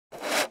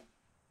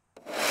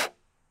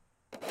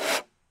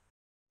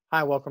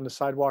Hi, welcome to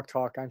Sidewalk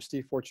Talk. I'm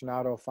Steve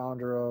Fortunato,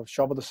 founder of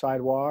Shovel the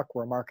Sidewalk.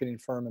 We're a marketing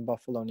firm in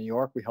Buffalo, New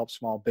York. We help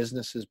small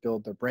businesses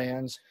build their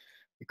brands.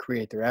 We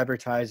create their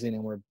advertising,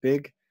 and we're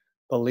big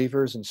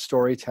believers in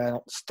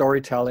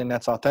storytelling.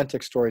 That's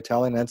authentic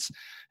storytelling. That's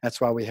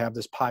why we have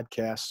this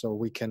podcast, so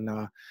we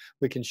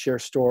can share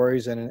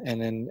stories. And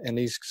in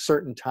these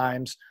certain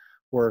times,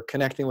 we're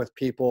connecting with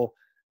people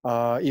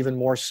even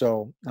more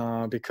so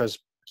because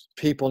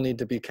people need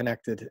to be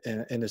connected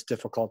in this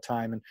difficult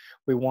time, and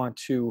we want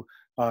to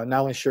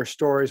not only share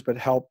stories, but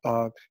help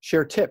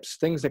share tips,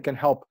 things that can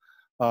help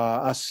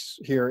us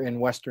here in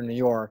Western New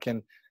York.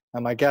 And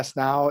my guest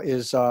now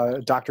is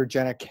Dr.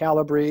 Jenna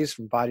Calabrese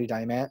from Body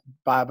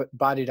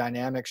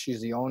Dynamics.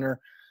 She's the owner.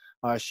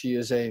 She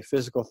is a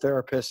physical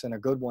therapist and a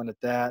good one at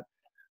that,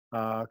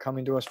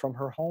 coming to us from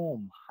her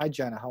home. Hi,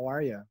 Jenna. How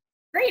are you?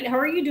 Great. How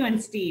are you doing,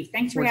 Steve?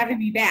 Thanks for having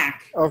me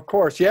back. Of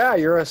course. Yeah,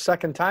 you're a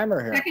second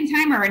timer here. Second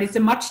timer, and it's a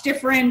much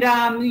different,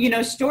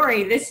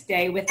 story this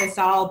day with us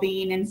all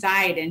being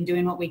inside and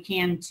doing what we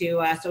can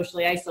to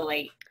socially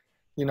isolate.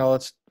 You know,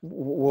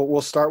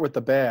 we'll start with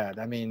the bad.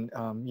 I mean,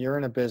 you're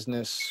in a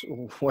business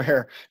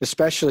where,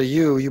 especially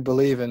you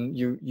believe in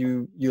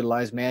you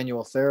utilize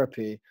manual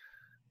therapy.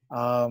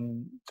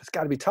 It's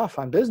got to be tough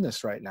on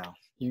business right now.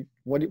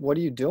 What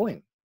are you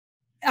doing?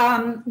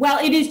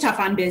 Well, it is tough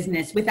on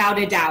business, without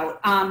a doubt.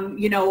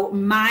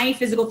 My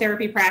physical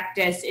therapy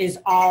practice is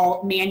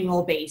all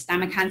manual based.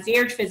 I'm a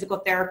concierge physical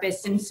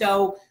therapist. And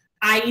so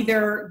I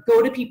either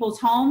go to people's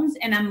homes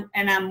and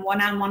I'm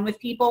one-on-one with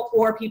people,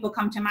 or people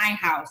come to my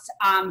house.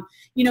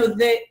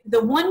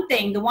 The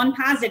one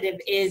positive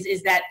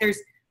is that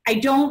I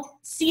don't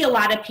see a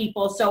lot of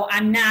people, so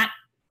I'm not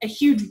a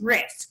huge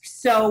risk.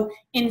 So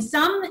in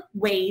some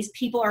ways,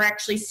 people are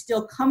actually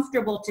still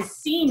comfortable to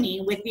see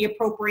me with the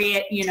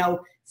appropriate,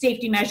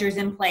 safety measures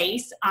in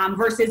place,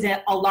 versus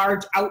a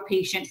large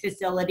outpatient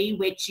facility,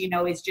 which,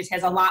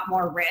 has a lot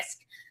more risk.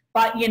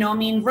 But,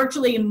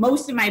 virtually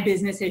most of my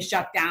business is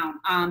shut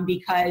down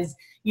because,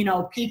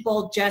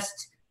 people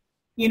just,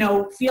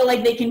 feel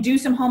like they can do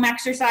some home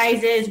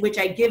exercises, which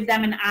I give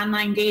them an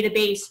online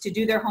database to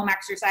do their home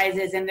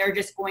exercises. And they're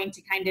just going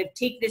to kind of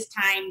take this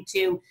time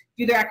to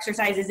do their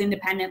exercises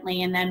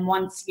independently. And then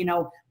once,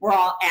 we're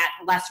all at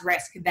less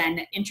risk,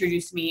 then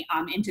introduce me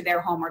into their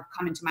home or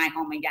come into my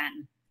home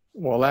again.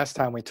 Well, last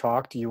time we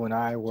talked, you and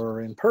I were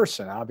in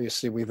person.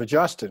 Obviously, we've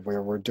adjusted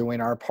where we're doing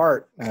our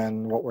part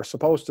and what we're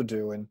supposed to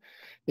do, and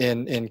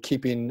in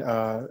keeping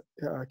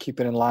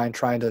in line,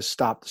 trying to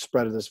stop the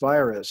spread of this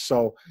virus.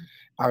 So,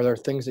 are there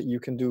things that you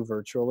can do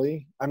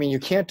virtually? I mean, you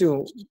can't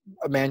do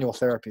a manual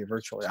therapy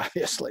virtually,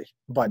 obviously,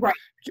 but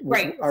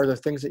right. Are there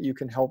things that you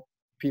can help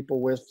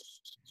people with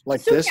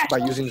like this by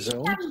using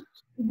Zoom?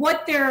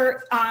 What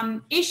their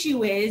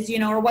issue is,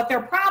 or what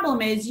their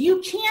problem is,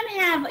 you can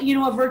have,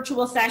 a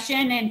virtual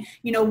session and,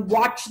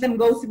 watch them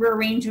go through a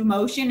range of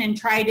motion and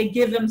try to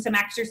give them some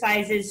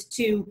exercises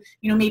to,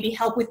 maybe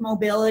help with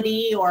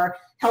mobility or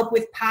help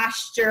with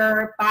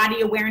posture,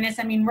 body awareness.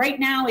 I mean, right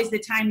now is the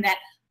time that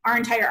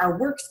our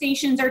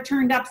workstations are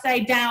turned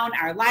upside down.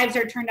 Our lives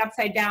are turned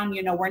upside down.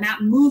 We're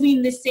not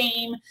moving the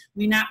same.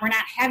 We're not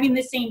having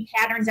the same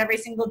patterns every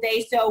single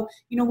day. So,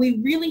 we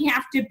really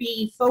have to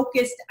be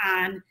focused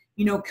on,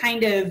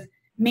 kind of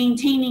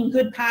maintaining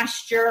good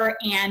posture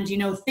and,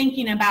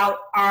 thinking about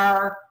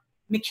our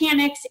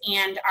mechanics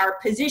and our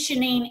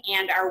positioning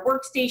and our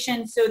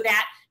workstation so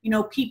that,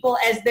 people,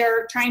 as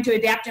they're trying to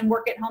adapt and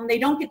work at home, they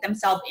don't get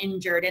themselves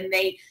injured, and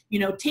they,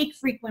 take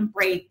frequent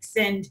breaks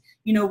and,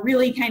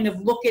 really kind of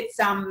look at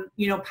some,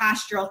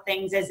 postural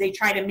things as they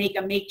try to make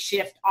a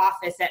makeshift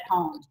office at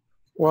home.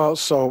 Well,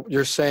 so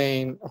you're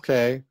saying,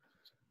 okay,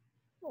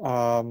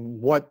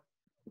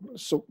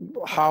 so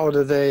how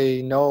do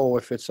they know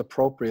if it's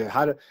appropriate?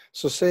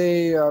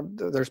 Say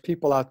there's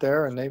people out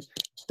there and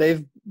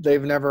they've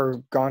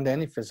never gone to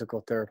any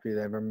physical therapy.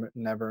 They've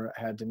never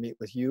had to meet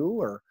with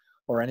you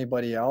or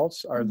anybody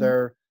else. Are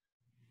there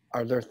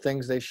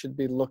things they should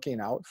be looking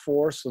out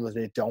for so that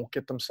they don't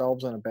get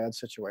themselves in a bad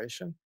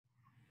situation?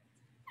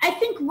 I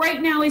think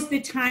right now is the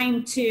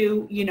time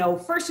to,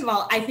 first of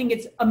all, I think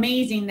it's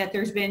amazing that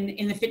there's been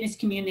in the fitness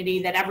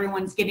community that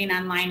everyone's getting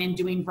online and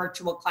doing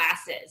virtual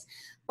classes.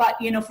 But,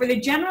 for the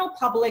general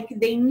public,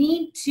 they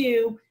need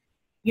to,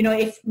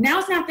 if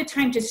now's not the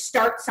time to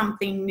start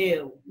something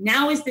new.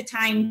 Now is the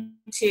time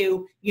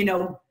to,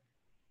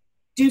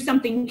 do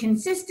something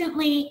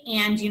consistently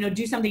and,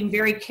 do something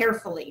very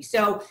carefully.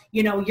 So,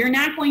 you're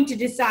not going to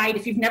decide,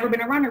 if you've never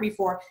been a runner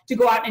before, to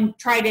go out and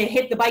try to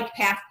hit the bike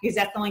path because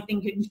that's the only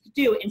thing you can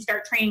do, and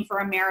start training for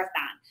a marathon.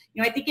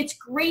 I think it's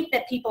great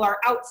that people are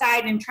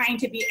outside and trying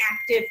to be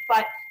active,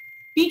 but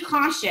be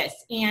cautious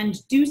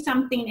and do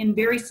something in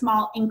very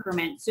small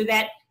increments so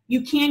that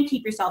you can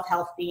keep yourself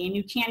healthy and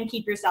you can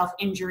keep yourself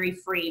injury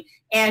free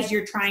as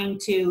you're trying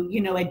to,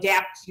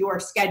 adapt your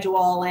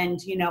schedule and,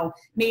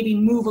 maybe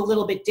move a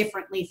little bit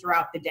differently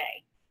throughout the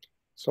day.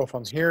 So if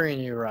I'm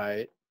hearing you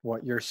right,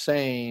 what you're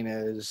saying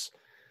is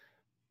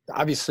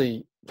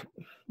obviously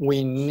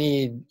we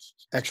need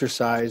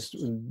exercise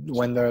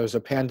when there's a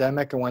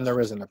pandemic and when there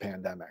isn't a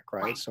pandemic,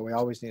 right? So we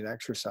always need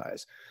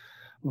exercise.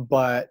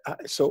 But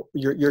so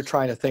you're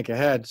trying to think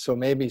ahead. So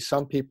maybe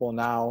some people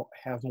now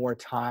have more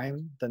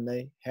time than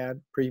they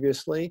had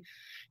previously,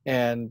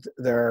 and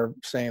they're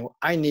saying,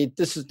 I'm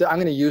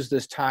going to use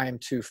this time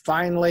to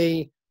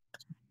finally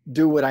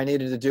do what I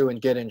needed to do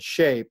and get in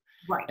shape.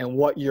 Right. And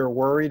what you're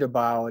worried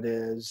about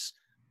is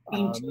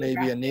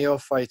maybe a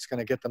neophyte's going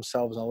to get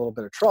themselves in a little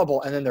bit of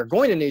trouble, and then they're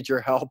going to need your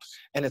help,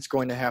 and it's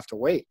going to have to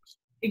wait.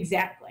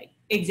 Exactly.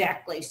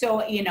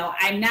 So,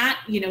 I'm not,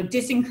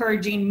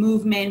 disencouraging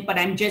movement, but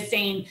I'm just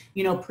saying,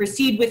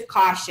 proceed with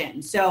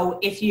caution. So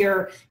if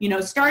you're,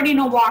 starting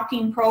a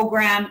walking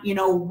program,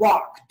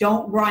 walk,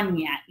 don't run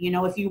yet.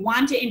 If you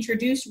want to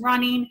introduce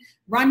running,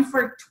 run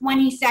for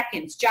 20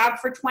 seconds, jog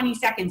for 20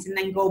 seconds, and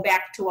then go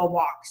back to a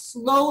walk.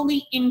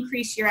 Slowly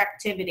increase your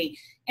activity.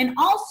 And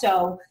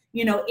also,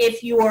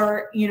 if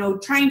you're,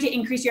 trying to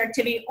increase your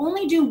activity,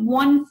 only do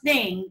one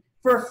thing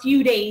for a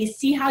few days,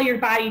 see how your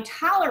body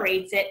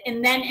tolerates it,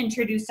 and then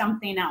introduce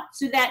something else.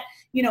 So that,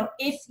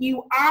 if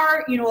you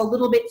are, a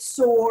little bit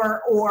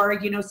sore or,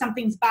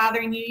 something's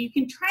bothering you, you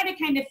can try to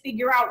kind of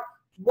figure out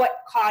what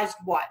caused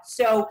what.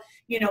 So,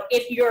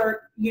 if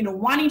you're,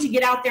 wanting to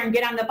get out there and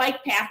get on the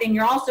bike path, and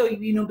you're also,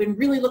 been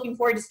really looking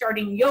forward to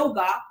starting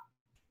yoga,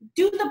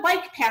 do the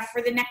bike path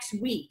for the next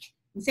week.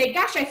 And say,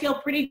 gosh, I feel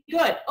pretty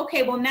good.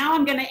 Okay, well, now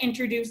I'm going to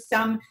introduce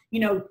some,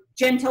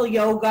 gentle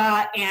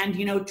yoga and,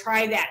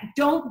 try that.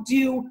 Don't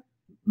do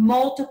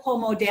multiple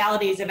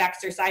modalities of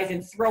exercise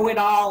and throw it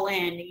all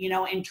in,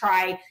 and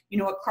try, a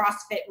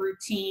CrossFit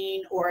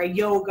routine or a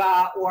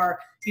yoga, or,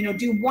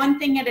 do one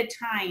thing at a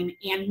time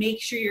and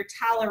make sure you're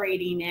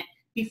tolerating it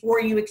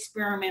before you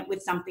experiment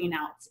with something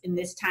else in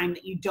this time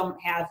that you don't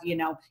have, you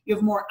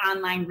have more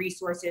online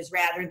resources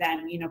rather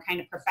than, kind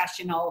of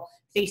professional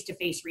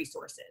face-to-face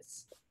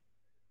resources.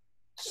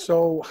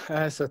 So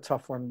that's a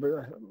tough one.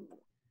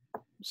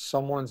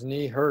 Someone's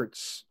knee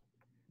hurts.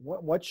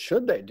 What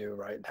should they do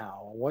right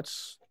now? What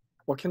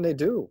can they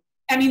do?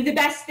 I mean, the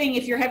best thing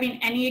if you're having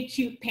any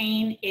acute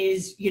pain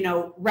is,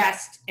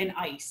 rest and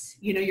ice.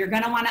 You're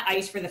going to want to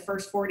ice for the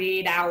first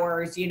 48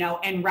 hours,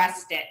 and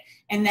rest it,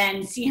 and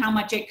then see how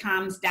much it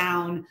calms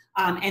down,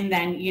 and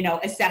then,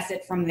 assess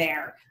it from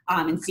there,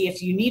 and see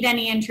if you need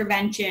any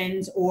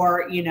interventions,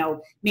 or,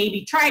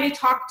 maybe try to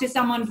talk to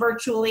someone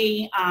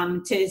virtually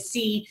to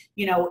see,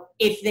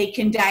 if they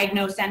can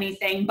diagnose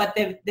anything. But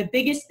the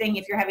biggest thing,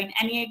 if you're having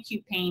any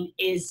acute pain,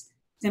 is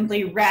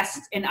simply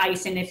rest and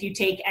ice, and if you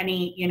take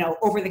any,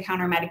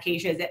 over-the-counter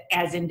medications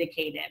as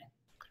indicated.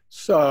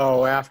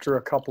 So after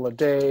a couple of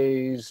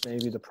days,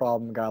 maybe the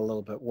problem got a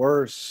little bit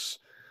worse.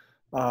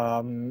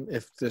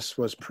 If this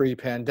was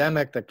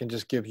pre-pandemic, that can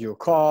just give you a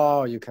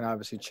call. You can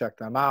obviously check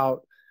them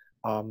out.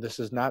 This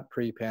is not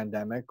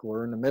pre-pandemic.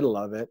 We're in the middle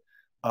of it.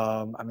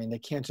 They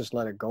can't just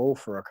let it go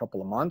for a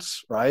couple of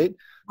months, right?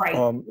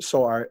 Right.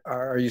 So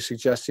are you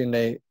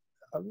suggesting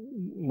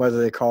whether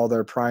they call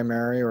their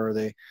primary or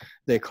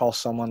they call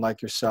someone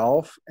like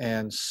yourself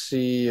and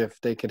see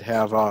if they could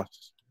have a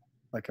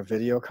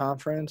video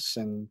conference?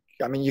 And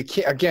you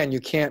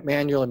can't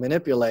manually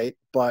manipulate,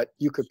 but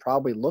you could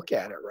probably look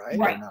at it, right?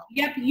 Right. No?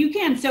 Yep, you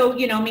can. So,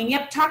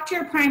 talk to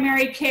your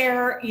primary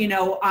care,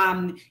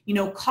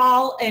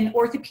 call an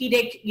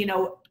orthopedic,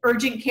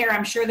 urgent care.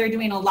 I'm sure they're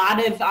doing a lot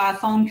of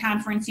phone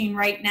conferencing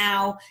right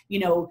now,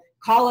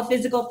 call a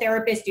physical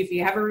therapist if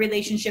you have a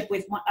relationship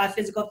with a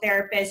physical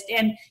therapist.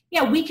 And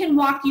yeah, we can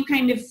walk you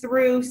kind of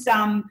through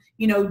some,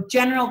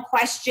 general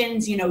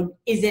questions,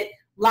 is it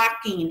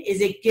locking? Is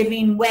it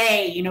giving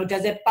way?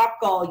 Does it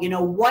buckle?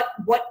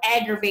 What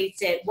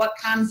aggravates it? What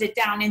calms it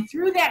down? And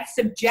through that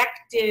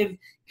subjective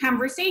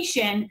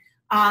conversation,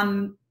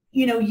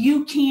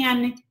 you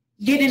can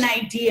get an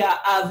idea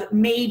of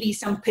maybe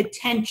some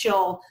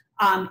potential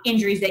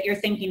injuries that you're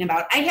thinking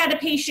about. I had a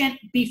patient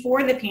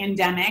before the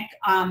pandemic.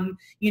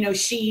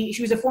 She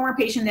was a former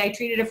patient that I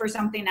treated her for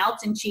something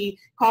else, and she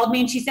called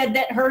me and she said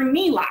that her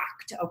knee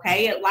locked.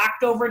 Okay, it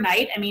locked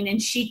overnight.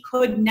 And she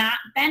could not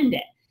bend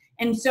it.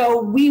 And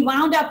so we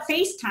wound up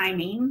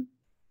FaceTiming,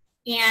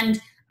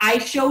 and I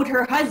showed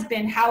her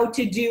husband how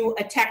to do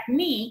a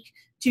technique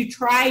to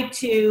try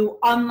to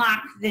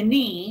unlock the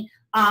knee.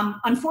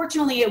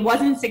 Unfortunately, it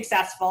wasn't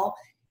successful.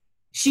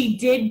 She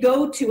did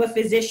go to a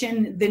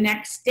physician the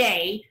next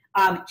day.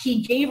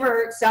 He gave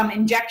her some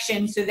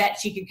injections so that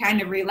she could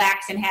kind of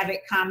relax and have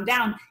it calm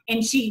down.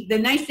 And the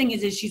nice thing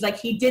is she's like,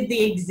 he did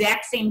the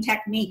exact same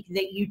technique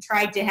that you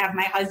tried to have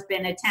my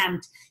husband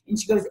attempt. And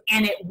she goes,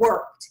 and it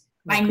worked.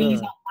 My knee's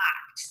unlocked.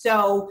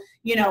 So,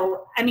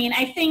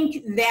 I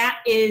think that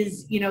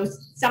is,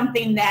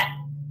 something that,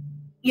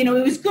 it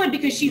was good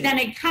because she then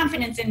had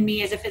confidence in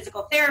me as a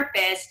physical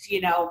therapist,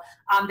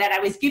 that I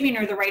was giving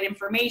her the right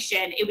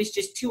information. It was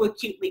just too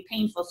acutely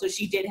painful. So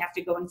she did have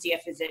to go and see a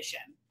physician.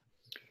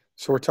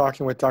 So we're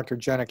talking with Dr.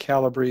 Jenna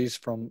Calabrese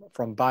from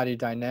Body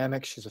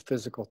Dynamics. She's a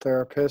physical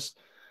therapist,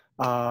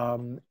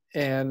 and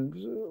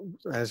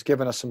has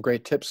given us some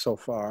great tips so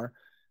far.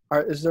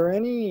 Is there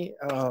any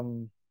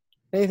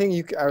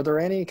anything are there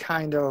any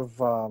kind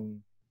of,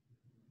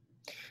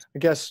 I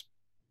guess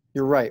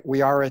you're right.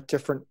 We're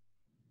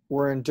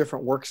in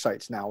different work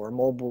sites now. We're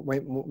mobile.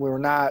 We're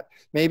not,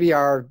 maybe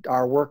our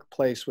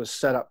workplace was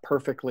set up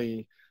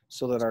perfectly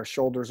so that our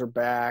shoulders are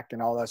back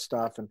and all that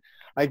stuff. And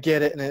I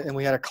get it. And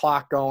we had a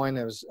clock going.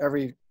 It was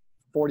every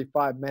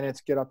 45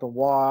 minutes, get up and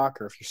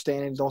walk, or if you're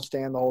standing, don't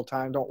stand the whole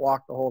time. Don't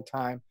walk the whole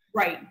time.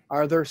 Right.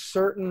 Are there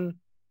certain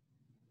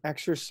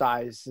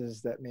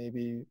exercises that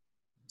maybe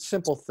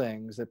simple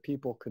things that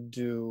people could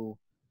do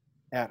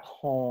at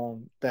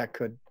home that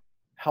could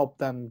help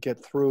them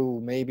get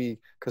through, maybe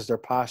because their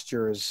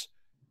posture is,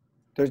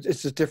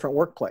 it's a different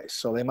workplace,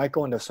 so they might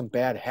go into some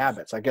bad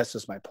habits, I guess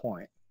is my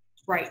point.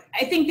 Right.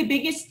 I think the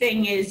biggest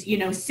thing is,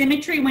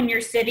 symmetry when you're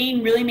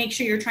sitting. Really make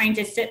sure you're trying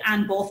to sit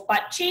on both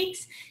butt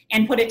cheeks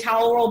and put a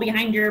towel roll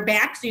behind your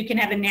back so you can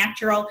have your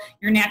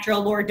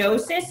natural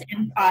lordosis,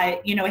 and,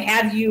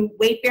 have you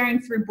weight bearing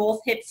through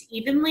both hips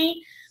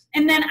evenly.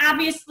 And then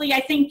obviously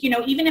I think,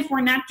 even if we're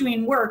not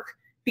doing work,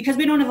 because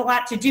we don't have a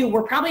lot to do,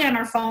 we're probably on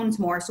our phones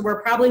more. So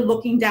we're probably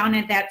looking down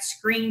at that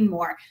screen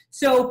more.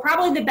 So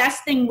probably the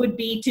best thing would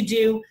be to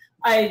do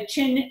a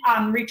chin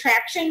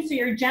retraction. So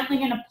you're gently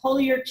going to pull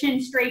your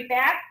chin straight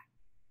back,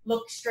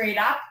 look straight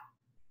up,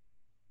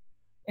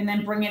 and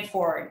then bring it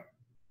forward.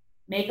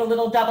 Make a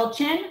little double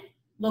chin,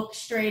 look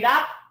straight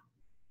up,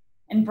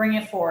 and bring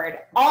it forward.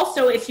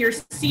 Also, if you're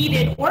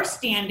seated or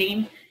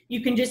standing,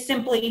 you can just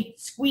simply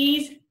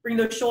squeeze, bring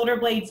those shoulder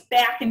blades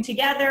back and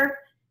together,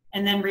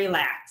 and then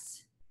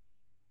relax.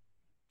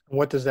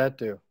 What does that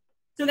do?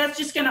 So that's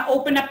just going to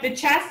open up the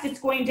chest.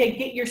 It's going to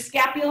get your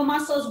scapular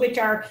muscles, which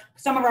are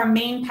some of our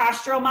main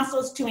postural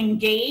muscles, to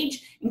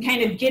engage and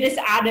kind of get us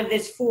out of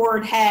this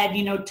forward head,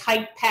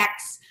 tight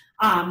pecs,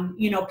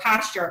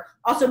 posture.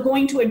 Also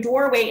going to a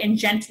doorway and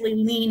gently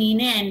leaning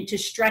in to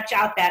stretch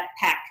out that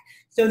pec.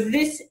 So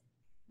this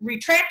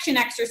retraction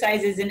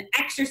exercise is an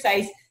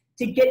exercise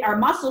to get our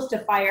muscles to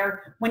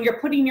fire. When you're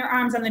putting your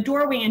arms on the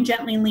doorway and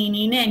gently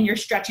leaning in, you're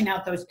stretching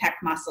out those pec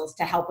muscles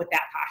to help with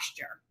that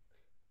posture.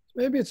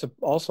 Maybe it's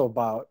also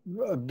about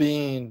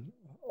being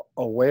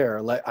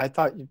aware. Like, I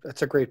thought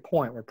that's a great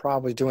point. We're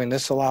probably doing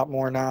this a lot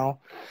more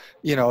now,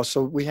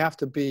 so we have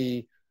to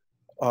be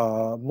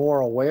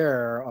more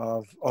aware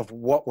of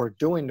what we're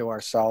doing to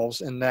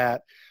ourselves. And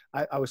that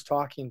I was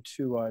talking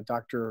to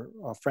Dr.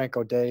 Frank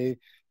O'Day.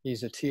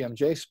 He's a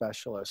TMJ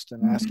specialist,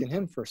 and asking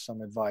him for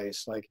some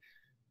advice. Like,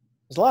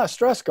 there's a lot of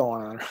stress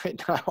going on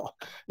right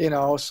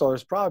now, so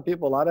there's probably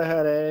people, a lot of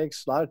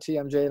headaches, a lot of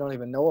TMJ don't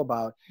even know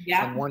about.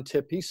 Yeah. And one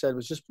tip he said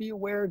was just be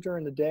aware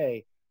during the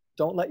day.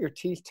 Don't let your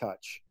teeth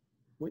touch.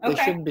 Okay.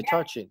 They shouldn't be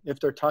touching. If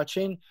they're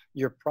touching,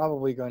 you're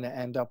probably going to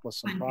end up with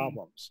some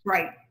problems.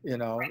 Right.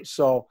 Right.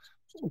 So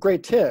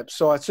great tip.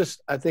 So it's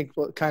just, I think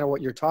kind of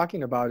what you're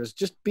talking about is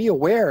just be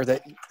aware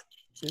that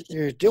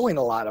you're doing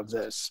a lot of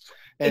this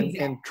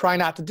and try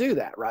not to do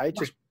that, right?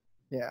 Just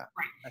yeah.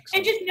 Right.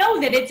 And just know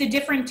that it's a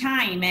different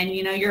time, and,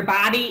 your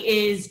body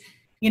is,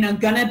 going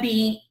to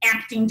be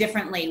acting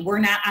differently. We're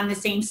not on the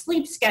same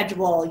sleep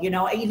schedule,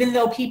 even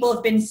though people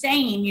have been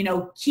saying,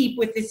 keep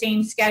with the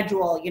same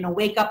schedule,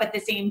 wake up at the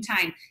same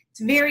time. It's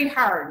very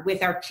hard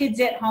with our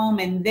kids at home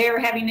and they're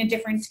having a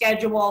different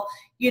schedule.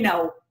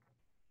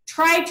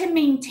 Try to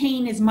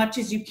maintain as much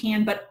as you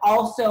can, but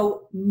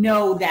also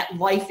know that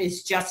life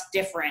is just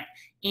different.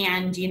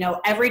 And,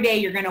 every day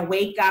you're going to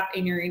wake up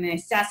and you're going to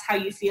assess how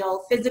you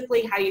feel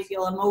physically, how you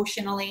feel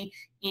emotionally,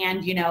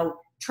 and,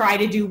 try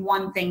to do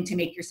one thing to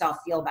make yourself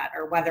feel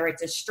better, whether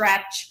it's a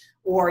stretch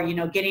or,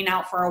 getting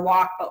out for a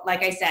walk. But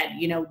like I said,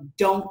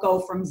 don't go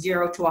from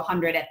 0 to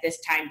 100 at this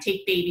time.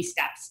 Take baby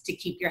steps to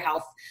keep your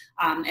health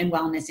and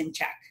wellness in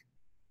check.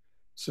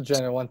 So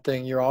Jenna, one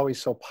thing, you're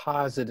always so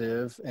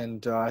positive,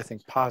 and I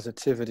think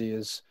positivity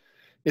is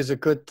a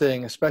good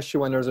thing,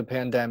 especially when there's a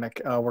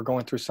pandemic. We're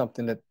going through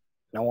something that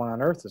no one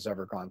on earth has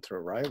ever gone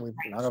through, right?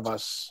 None of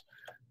us,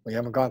 we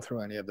haven't gone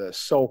through any of this.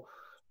 So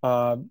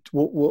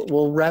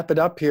we'll wrap it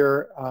up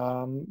here.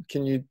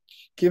 Can you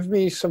give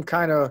me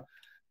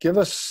give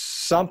us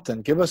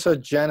something, give us a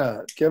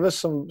Jenna, give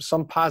us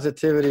some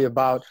positivity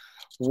about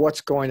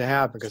what's going to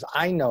happen? Because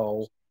I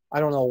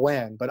don't know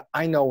when, but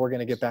I know we're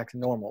going to get back to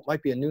normal. It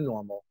might be a new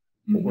normal,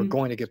 but we're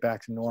going to get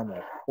back to normal.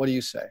 What do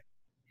you say?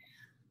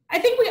 I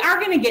think we are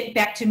going to get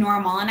back to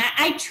normal. And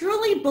I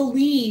truly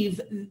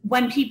believe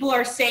when people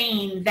are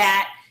saying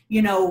that,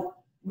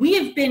 we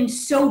have been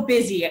so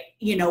busy,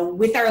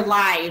 with our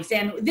lives.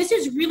 And this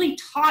has really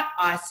taught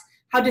us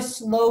how to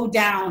slow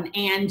down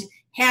and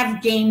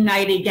have game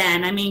night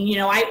again. I mean,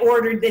 I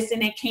ordered this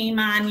and it came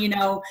on,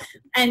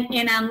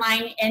 and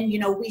online,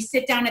 and, we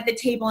sit down at the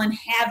table and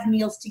have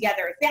meals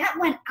together. That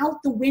went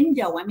out the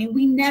window. I mean,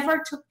 we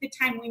never took the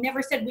time. We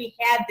never said we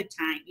had the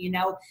time,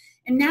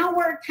 and now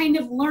we're kind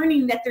of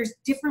learning that there's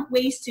different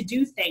ways to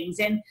do things.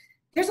 And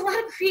there's a lot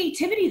of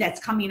creativity that's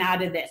coming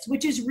out of this,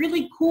 which is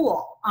really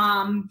cool.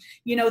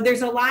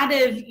 There's a lot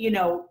of,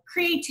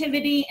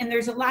 creativity, and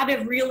there's a lot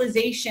of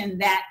realization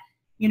that,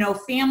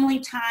 family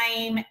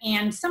time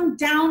and some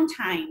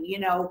downtime,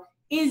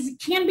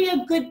 can be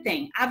a good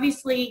thing.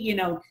 Obviously, you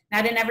know,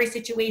 not in every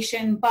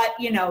situation, but,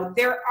 you know,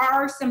 there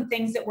are some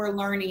things that we're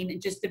learning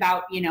just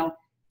about, you know,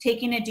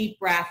 taking a deep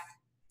breath,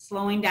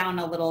 slowing down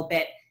a little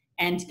bit,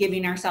 and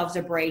giving ourselves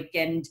a break,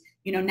 and,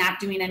 you know, not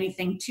doing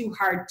anything too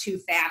hard, too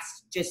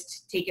fast.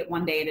 Just take it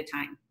one day at a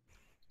time.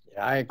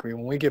 Yeah, I agree.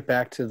 When we get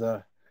back to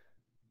the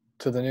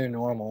new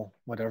normal,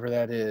 whatever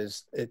that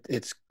is,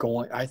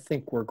 I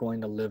think we're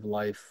going to live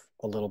life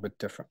a little bit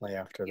differently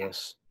after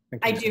this.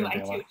 I do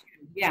too.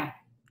 Yeah.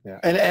 Yeah.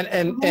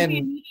 And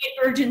immediate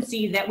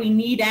urgency that we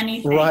need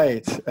anything.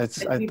 Right.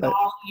 We've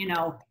all, you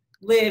know,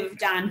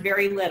 lived on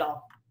very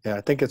little. Yeah.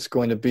 I think it's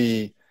going to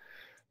be,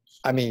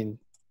 I mean,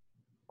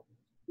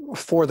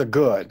 for the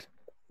good,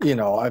 you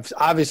know,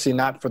 obviously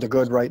not for the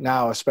good right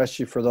now,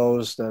 especially for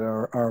those that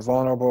are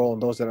vulnerable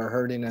and those that are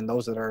hurting and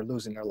those that are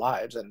losing their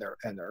lives and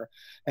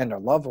their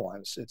loved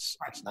ones. It's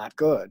not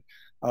good.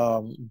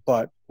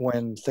 But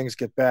when things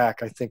get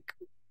back, I think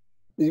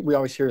we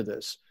always hear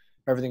this.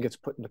 Everything gets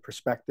put into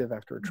perspective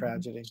after a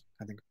tragedy.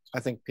 I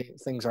think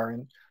things are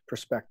in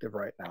perspective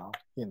right now.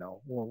 You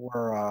know,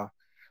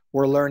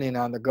 we're learning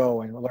on the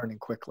go, and we're learning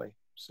quickly.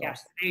 So.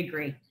 Yes, I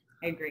agree.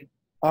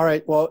 All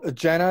right. Well,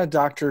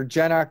 Dr.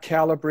 Jenna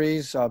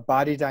Calabrese,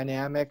 Body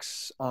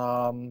Dynamics. You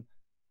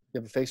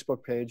have a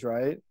Facebook page,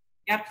 right?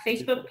 Yep,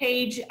 Facebook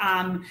page.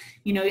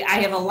 You know, I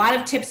have a lot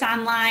of tips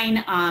online,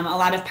 a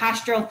lot of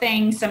postural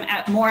things, some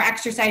more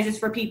exercises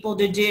for people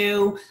to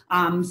do,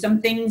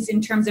 some things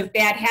in terms of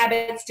bad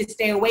habits to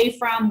stay away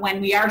from when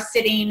we are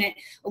sitting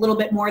a little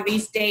bit more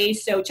these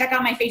days. So check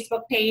out my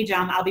Facebook page.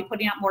 I'll be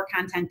putting out more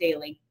content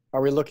daily. Are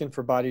we looking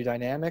for Body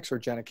Dynamics or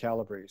Jenna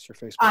Calabrese, your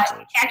Facebook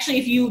page? Actually,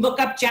 if you look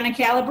up Jenna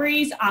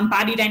Calabrese,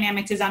 Body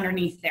Dynamics is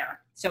underneath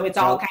there. So it's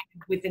all kind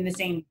of within the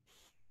same.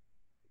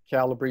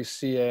 Calabrese,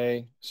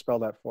 C-A, spell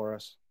that for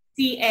us.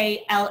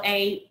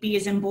 C-A-L-A, B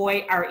as in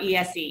boy,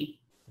 R-E-S-E.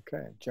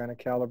 Okay, Jenna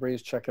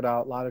Calabrese, check it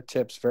out. A lot of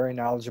tips, very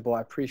knowledgeable.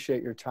 I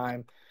appreciate your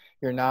time,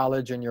 your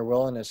knowledge, and your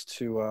willingness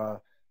to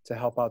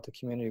help out the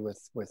community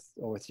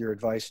with your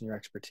advice and your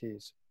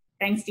expertise.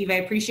 Thanks, Steve. I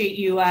appreciate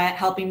you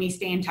helping me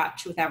stay in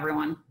touch with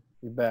everyone.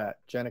 You bet.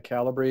 Jenna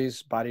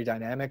Calabrese, Body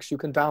Dynamics. You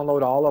can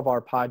download all of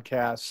our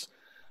podcasts.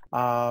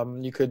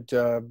 You could,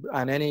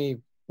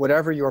 on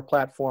whatever your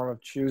platform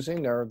of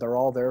choosing, they're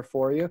all there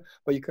for you.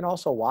 But you can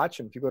also watch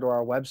them. If you go to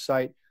our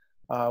website,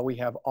 we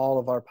have all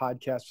of our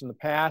podcasts from the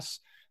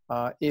past.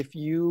 If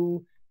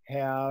you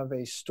have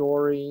a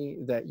story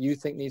that you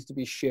think needs to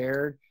be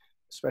shared,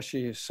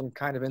 especially some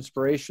kind of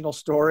inspirational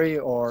story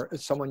or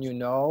someone you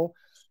know,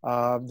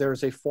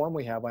 there's a form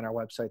we have on our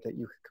website that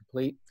you can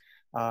complete.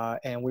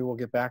 And we will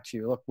get back to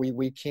you. Look,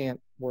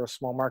 we're a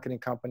small marketing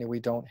company.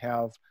 We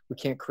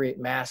can't create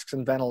masks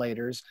and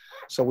ventilators.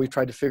 So we've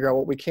tried to figure out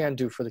what we can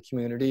do for the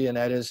community, and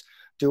that is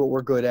do what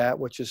we're good at,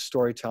 which is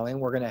storytelling.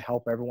 We're going to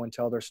help everyone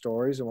tell their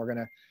stories, and we're going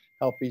to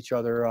help each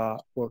other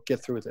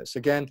get through this.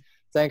 Again,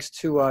 thanks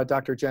to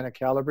Dr. Jenna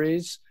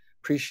Calabrese.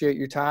 Appreciate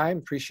your time,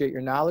 appreciate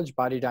your knowledge,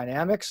 Body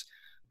Dynamics.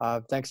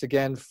 Thanks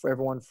again for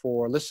everyone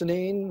for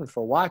listening,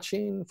 for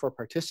watching, for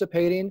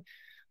participating.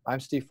 I'm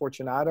Steve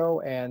Fortunato,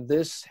 and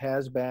this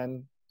has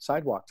been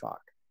Sidewalk Talk.